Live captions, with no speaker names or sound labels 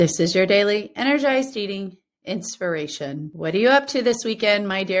This is your daily Energized Eating inspiration. What are you up to this weekend,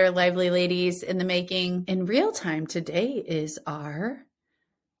 my dear lively ladies in the making? In real time, today is our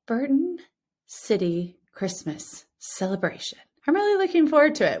Burton City Christmas celebration. I'm really looking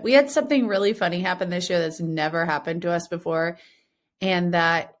forward to it. We had something really funny happen this year that's never happened to us before, and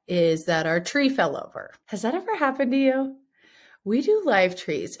that is that our tree fell over. Has that ever happened to you? We do live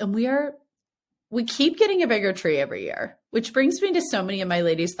trees, and we keep getting a bigger tree every year, which brings me to so many of my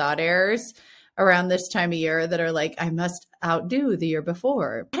ladies' thought errors around this time of year that are like, I must outdo the year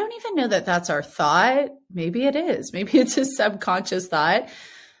before. I don't even know that that's our thought. Maybe it is. Maybe it's a subconscious thought.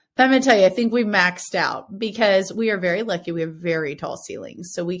 But I'm going to tell you, I think we maxed out because we are very lucky. We have very tall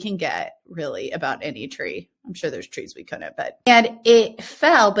ceilings, so we can get really about any tree. I'm sure there's trees we couldn't, and it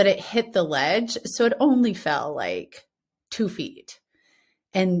fell, but it hit the ledge. So it only fell like 2 feet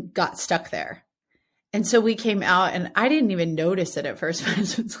and got stuck there. And so we came out and I didn't even notice it at first, but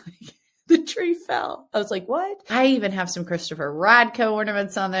it's like the tree fell. I was like, what? I even have some Christopher Radko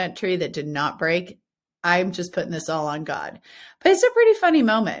ornaments on that tree that did not break. I'm just putting this all on God. But it's a pretty funny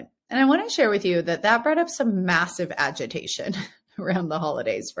moment. And I want to share with you that brought up some massive agitation around the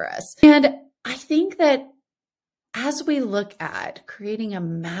holidays for us. And I think that as we look at creating a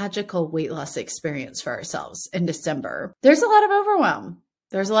magical weight loss experience for ourselves in December, there's a lot of overwhelm.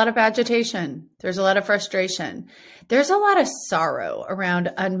 There's a lot of agitation. There's a lot of frustration. There's a lot of sorrow around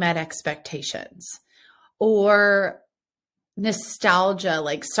unmet expectations or nostalgia,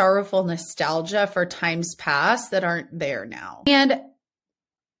 like sorrowful nostalgia for times past that aren't there now. And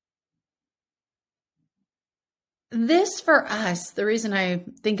this for us, the reason I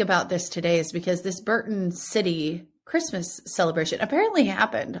think about this today is because this Burton City Christmas celebration apparently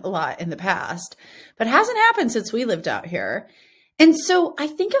happened a lot in the past, but hasn't happened since we lived out here. And so I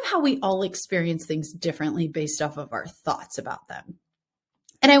think of how we all experience things differently based off of our thoughts about them.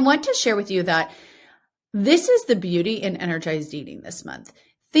 And I want to share with you that this is the beauty in energized eating this month.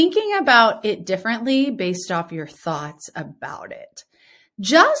 Thinking about it differently based off your thoughts about it.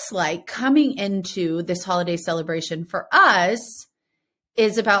 Just like coming into this holiday celebration for us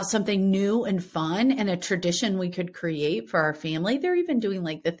is about something new and fun and a tradition we could create for our family. They're even doing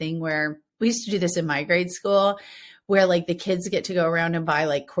like the thing where we used to do this in my grade school, where like the kids get to go around and buy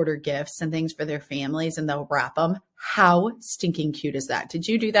like quarter gifts and things for their families and they'll wrap them. How stinking cute is that? Did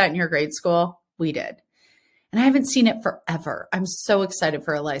you do that in your grade school? We did. And I haven't seen it forever. I'm so excited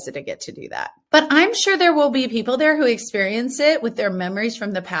for Eliza to get to do that. But I'm sure there will be people there who experience it with their memories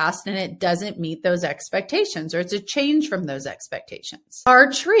from the past and it doesn't meet those expectations or it's a change from those expectations. Our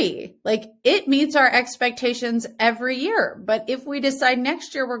tree, like it meets our expectations every year. But if we decide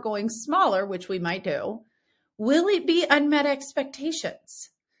next year we're going smaller, which we might do, will it be unmet expectations,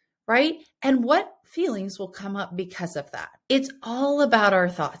 right? And what feelings will come up because of that? It's all about our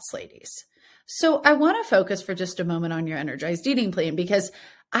thoughts, ladies. So I want to focus for just a moment on your energized eating plan because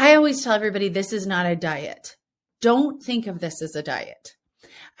I always tell everybody this is not a diet. Don't think of this as a diet.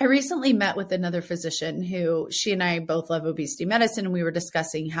 I recently met with another physician who she and I both love obesity medicine, and we were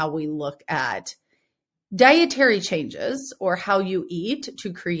discussing how we look at dietary changes or how you eat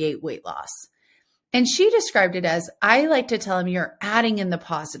to create weight loss. And she described it as, I like to tell him, you're adding in the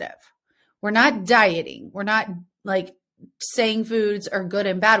positive. We're not dieting. We're not like saying foods are good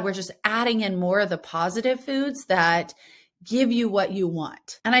and bad. We're just adding in more of the positive foods that give you what you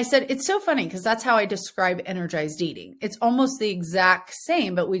want. And I said, it's so funny because that's how I describe energized eating. It's almost the exact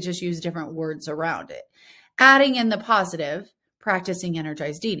same, but we just use different words around it. Adding in the positive, practicing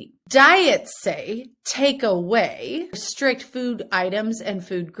energized eating. Diets say take away strict food items and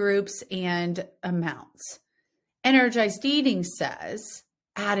food groups and amounts. Energized eating says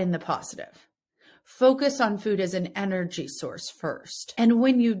add in the positive. Focus on food as an energy source first. And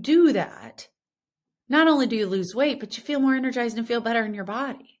when you do that, not only do you lose weight, but you feel more energized and feel better in your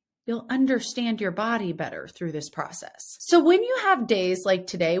body. You'll understand your body better through this process. So when you have days like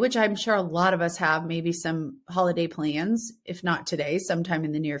today, which I'm sure a lot of us have, maybe some holiday plans, if not today, sometime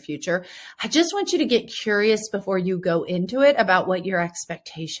in the near future, I just want you to get curious before you go into it about what your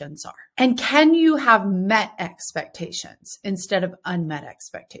expectations are. And can you have met expectations instead of unmet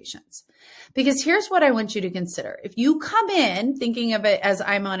expectations? Because here's what I want you to consider. If you come in thinking of it as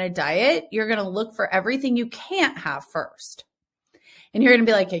I'm on a diet, you're going to look for everything you can't have first. And you're going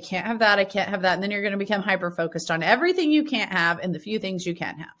to be like, I can't have that. I can't have that. And then you're going to become hyper-focused on everything you can't have and the few things you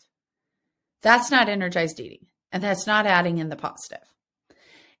can have. That's not energized eating. And that's not adding in the positive.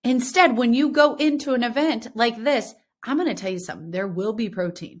 Instead, when you go into an event like this, I'm going to tell you something. There will be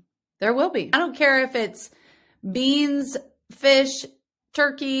protein. There will be. I don't care if it's beans, fish,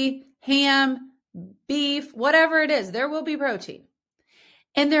 turkey, ham, beef, whatever it is, there will be protein.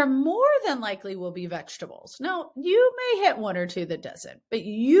 And there more than likely will be vegetables. Now, you may hit one or two that doesn't, but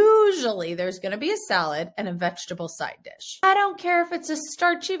usually there's going to be a salad and a vegetable side dish. I don't care if it's a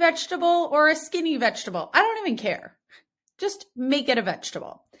starchy vegetable or a skinny vegetable. I don't even care. Just make it a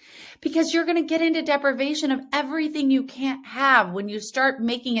vegetable, because you're going to get into deprivation of everything you can't have when you start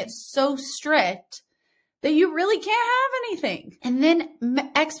making it so strict that you really can't have anything. And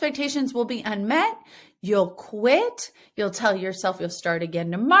then expectations will be unmet. You'll quit. You'll tell yourself you'll start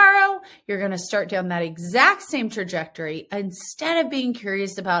again tomorrow. You're going to start down that exact same trajectory instead of being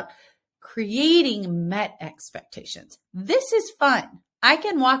curious about creating met expectations. This is fun. I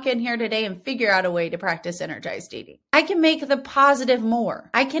can walk in here today and figure out a way to practice energized eating. I can make the positive more.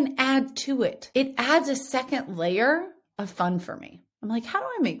 I can add to it. It adds a second layer of fun for me. I'm like, how do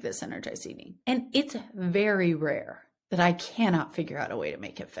I make this energized eating? And it's very rare that I cannot figure out a way to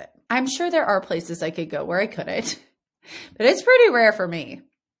make it fit. I'm sure there are places I could go where I couldn't, but it's pretty rare for me.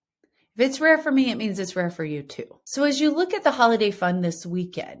 If it's rare for me, it means it's rare for you too. So as you look at the holiday fun this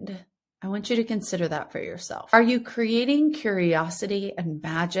weekend, I want you to consider that for yourself. Are you creating curiosity and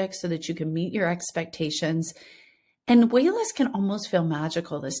magic so that you can meet your expectations? And Waitlist can almost feel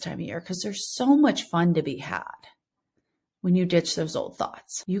magical this time of year because there's so much fun to be had when you ditch those old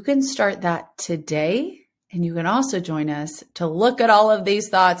thoughts. You can start that today, and you can also join us to look at all of these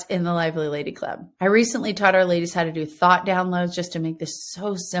thoughts in the Lively Lady Club. I recently taught our ladies how to do thought downloads just to make this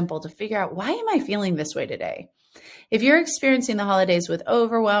so simple to figure out, why am I feeling this way today? If you're experiencing the holidays with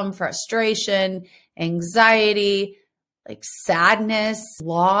overwhelm, frustration, anxiety, like sadness,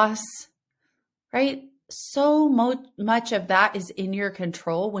 loss, right? So much of that is in your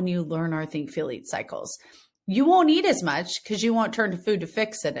control when you learn our think, feel, eat cycles. You won't eat as much because you won't turn to food to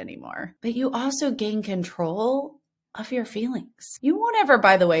fix it anymore, but you also gain control of your feelings. You won't ever,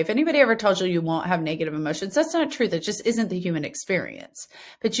 by the way, if anybody ever tells you you won't have negative emotions, that's not true. That just isn't the human experience,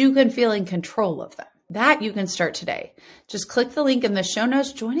 but you can feel in control of them. That you can start today. Just click the link in the show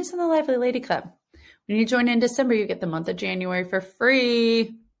notes. Join us in the Lively Lady Club. When you join in December, you get the month of January for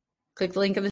free. Click the link in the